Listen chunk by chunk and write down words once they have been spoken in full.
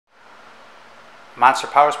Monster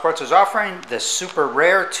Powersports is offering the super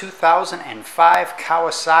rare 2005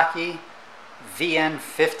 Kawasaki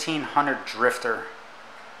VN1500 Drifter.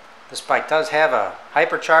 This bike does have a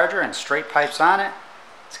hypercharger and straight pipes on it.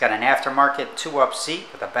 It's got an aftermarket 2-up seat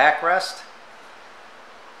with a backrest.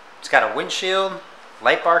 It's got a windshield,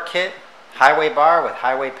 light bar kit, highway bar with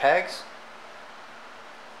highway pegs.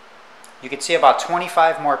 You can see about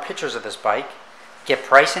 25 more pictures of this bike, get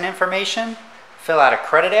pricing information, fill out a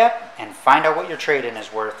credit app, and find out what your trade-in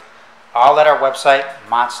is worth. All at our website,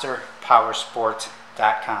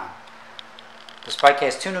 monsterpowersport.com. This bike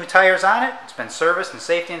has 2 new tires on it. It's been serviced and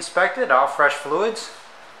safety inspected, all fresh fluids.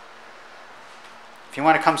 If you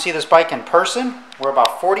want to come see this bike in person, we're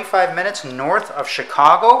about 45 minutes north of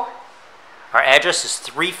Chicago. Our address is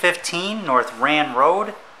 315 North Rand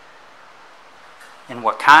Road in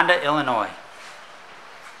Wauconda, Illinois.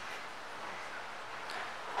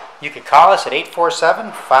 You can call us at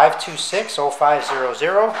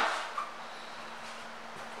 847-526-0500.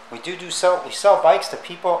 We sell bikes to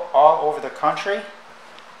people all over the country.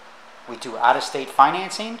 We do out-of-state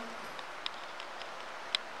financing.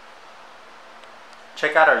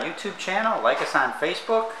 Check out our YouTube channel. Like us on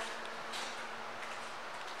Facebook.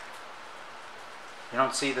 You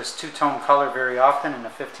don't see this two-tone color very often in the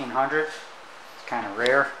 1500. It's kind of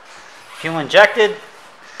rare. Fuel injected.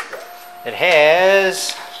 It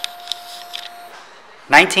has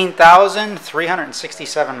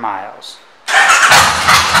 19,367 miles.